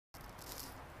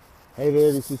Hey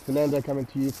there, this is Fernando coming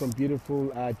to you from beautiful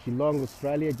Geelong,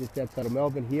 Australia, just outside of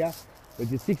Melbourne here, with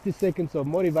your 60 seconds of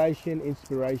motivation,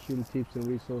 inspiration, tips and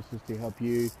resources to help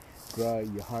you grow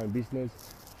your home business.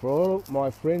 For all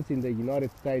my friends in the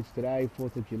United States today,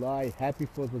 4th of July, happy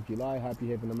 4th of July, hope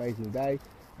you have an amazing day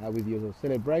with your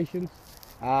celebrations.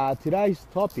 Today's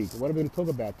topic, what are we going to talk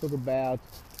about? Talk about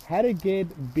how to get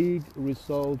big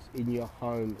results in your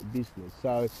home business.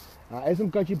 So as I'm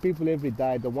coaching people every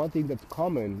day, the one thing that's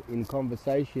common in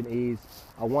conversation is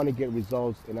I want to get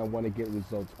results and I want to get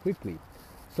results quickly.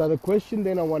 So the question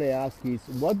then I want to ask is,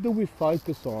 what do we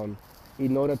focus on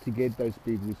in order to get those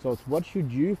big results? What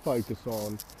should you focus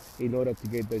on in order to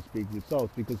get those big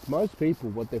results? Because most people,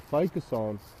 what they focus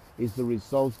on is the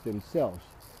results themselves.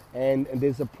 And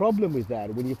there's a problem with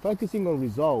that. When you're focusing on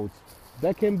results,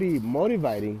 that can be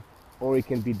motivating or it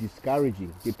can be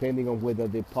discouraging, depending on whether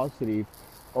they're positive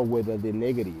or whether they're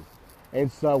negative.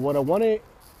 And so what I want to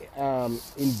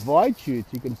invite you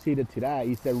to consider today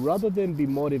is that rather than be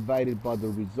motivated by the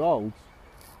results,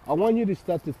 I want you to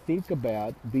start to think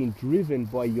about being driven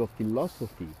by your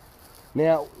philosophy.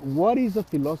 Now, what is a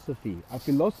philosophy? A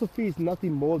philosophy is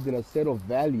nothing more than a set of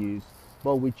values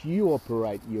by which you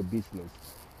operate your business.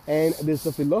 And there's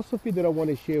a philosophy that I want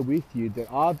to share with you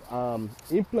that I've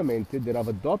implemented, that I've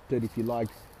adopted, if you like,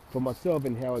 for myself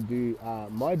and how I do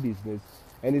my business.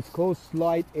 And it's called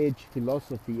Slight Edge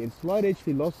Philosophy. And Slight Edge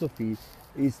Philosophy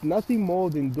is nothing more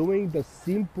than doing the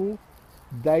simple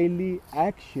daily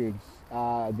actions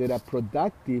that are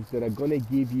productive, that are going to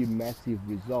give you massive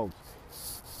results.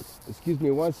 Excuse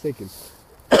me 1 second.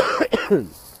 I'm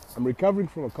recovering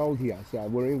from a cold here. So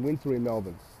we're in winter in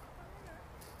Melbourne.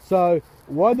 So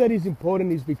why that is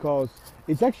important is because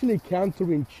it's actually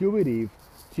counterintuitive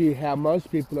to how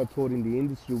most people are taught in the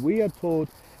industry. We are taught,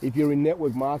 if you're in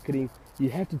network marketing, you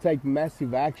have to take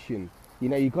massive action. You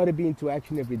know, you've got to be into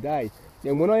action every day.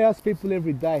 And when I ask people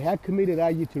every day, how committed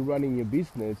are you to running your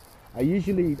business? I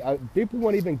usually, people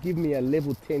won't even give me a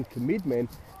level 10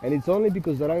 commitment. And it's only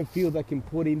because I don't feel they can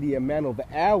put in the amount of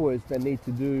hours they need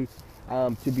to do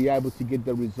to be able to get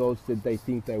the results that they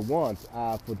think they want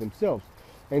for themselves.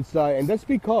 And that's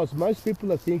because most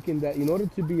people are thinking that in order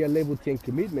to be a level 10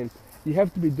 commitment, you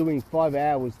have to be doing 5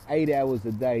 hours, 8 hours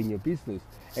a day in your business.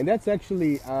 And that's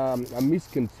actually a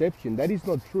misconception. That is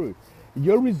not true.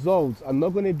 Your results are not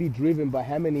going to be driven by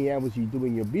how many hours you do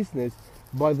in your business,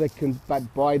 but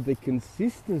by the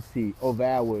consistency of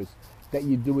hours that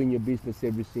you do in your business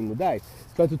every single day.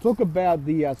 So to talk about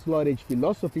the Slight Edge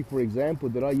Philosophy, for example,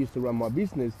 that I use to run my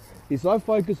business, is I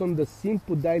focus on the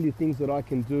simple daily things that I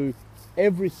can do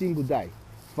every single day,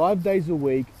 5 days a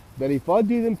week, that if I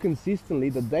do them consistently,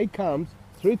 the day comes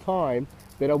through time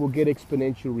that I will get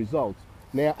exponential results.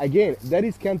 Now, again, that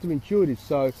is counterintuitive.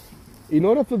 So in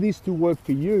order for this to work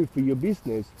for you, for your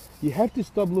business, you have to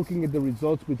stop looking at the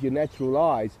results with your natural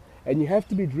eyes, and you have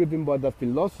to be driven by the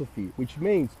philosophy, which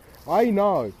means I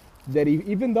know that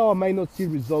even though I may not see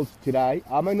results today,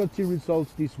 I may not see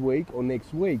results this week or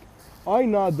next week, I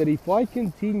know that if I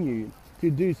continue to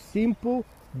do simple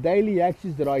daily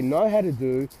actions that I know how to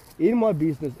do in my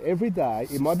business every day,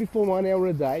 it might be for 1 hour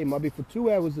a day, it might be for 2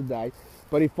 hours a day,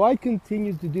 but if I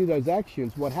continue to do those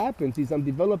actions, what happens is I'm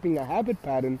developing a habit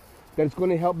pattern that's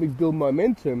going to help me build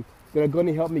momentum, that are going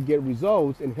to help me get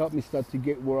results and help me start to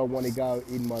get where I want to go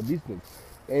in my business.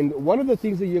 And one of the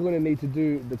things that you're going to need to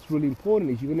do that's really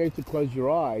important is you're going to need to close your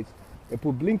eyes and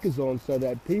put blinkers on so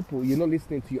that you're not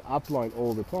listening to your upline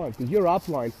all the time, because your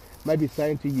upline may be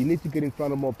saying to you, you need to get in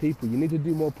front of more people, you need to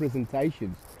do more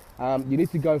presentations, you need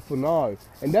to go for no.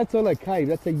 And that's all okay,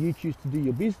 that's how you choose to do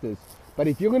your business. But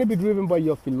if you're going to be driven by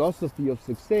your philosophy of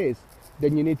success,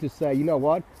 then you need to say, you know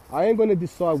what, I am going to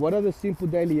decide what are the simple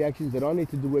daily actions that I need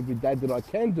to do every day that I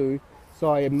can do,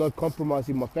 so I am not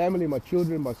compromising my family, my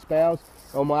children, my spouse,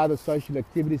 or my other social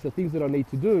activities, the things that I need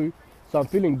to do. So I'm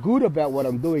feeling good about what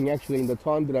I'm doing actually in the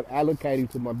time that I'm allocating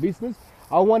to my business.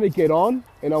 I want to get on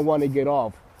and I want to get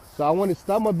off. So I want to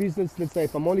start my business, let's say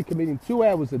if I'm only committing 2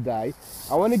 hours a day,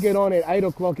 I want to get on at 8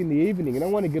 o'clock in the evening and I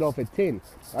want to get off at 10.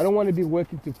 I don't want to be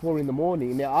working till 4 in the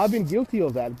morning. Now, I've been guilty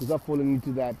of that because I've fallen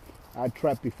into that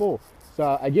trap before.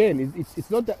 So again, it's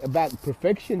not about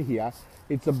perfection here.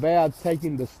 It's about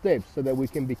taking the steps so that we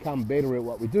can become better at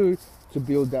what we do to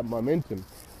build that momentum.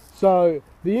 So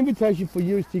the invitation for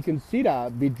you is to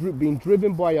consider being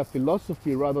driven by a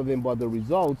philosophy rather than by the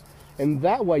results. And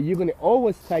that way you're going to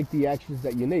always take the actions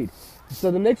that you need.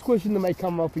 So the next question that may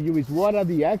come up for you is, what are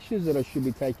the actions that I should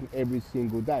be taking every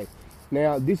single day?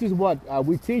 Now, this is what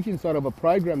we teach inside of a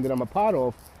program that I'm a part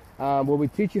of, where we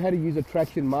teach you how to use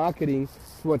attraction marketing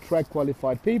to attract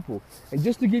qualified people. And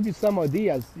just to give you some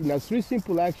ideas, 3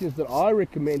 simple actions that I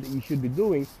recommend that you should be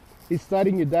doing is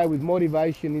starting your day with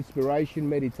motivation, inspiration,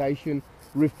 meditation,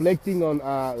 reflecting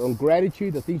on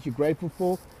gratitude, the things you're grateful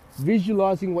for,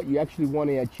 visualizing what you actually want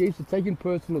to achieve, so taking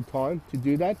personal time to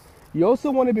do that. You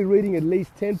also want to be reading at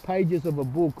least 10 pages of a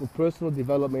book of personal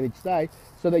development each day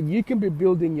so that you can be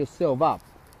building yourself up,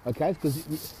 okay?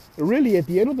 Because really at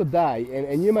the end of the day,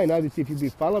 and you may know this if you've been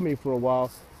following me for a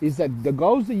while, is that the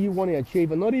goals that you want to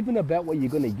achieve are not even about what you're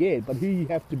going to get, but who you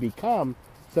have to become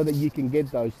so that you can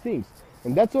get those things.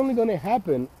 And that's only going to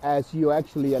happen as you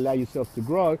actually allow yourself to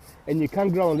grow, and you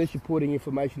can't grow unless you're putting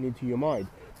information into your mind.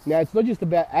 Now, it's not just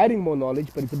about adding more knowledge,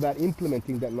 but it's about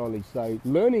implementing that knowledge. So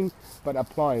learning, but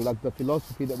applying, like the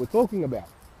philosophy that we're talking about.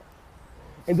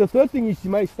 And the third thing is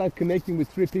you may start connecting with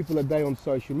 3 people a day on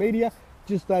social media,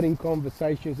 just starting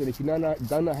conversations. And if you don't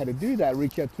know how to do that,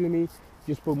 reach out to me.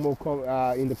 Just put more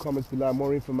in the comments below,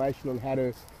 more information on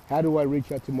how do I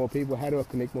reach out to more people, how do I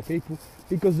connect more people,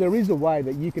 because there is a way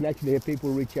that you can actually have people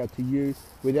reach out to you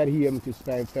without having to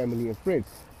spam family and friends.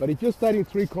 But if you're starting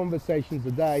 3 conversations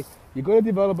a day, you're going to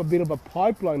develop a bit of a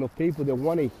pipeline of people that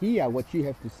want to hear what you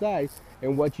have to say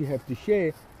and what you have to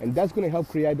share, and that's going to help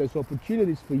create those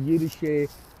opportunities for you to share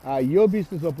your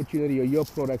business opportunity or your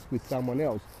products with someone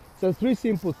else. So 3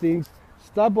 simple things.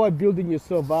 Start by building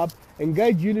yourself up.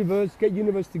 Engage universe. Get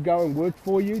universe to go and work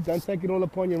for you. Don't take it all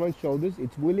upon your own shoulders.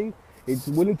 It's willing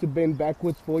to bend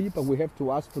backwards for you, but we have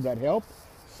to ask for that help.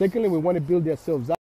 Secondly, we want to build ourselves up.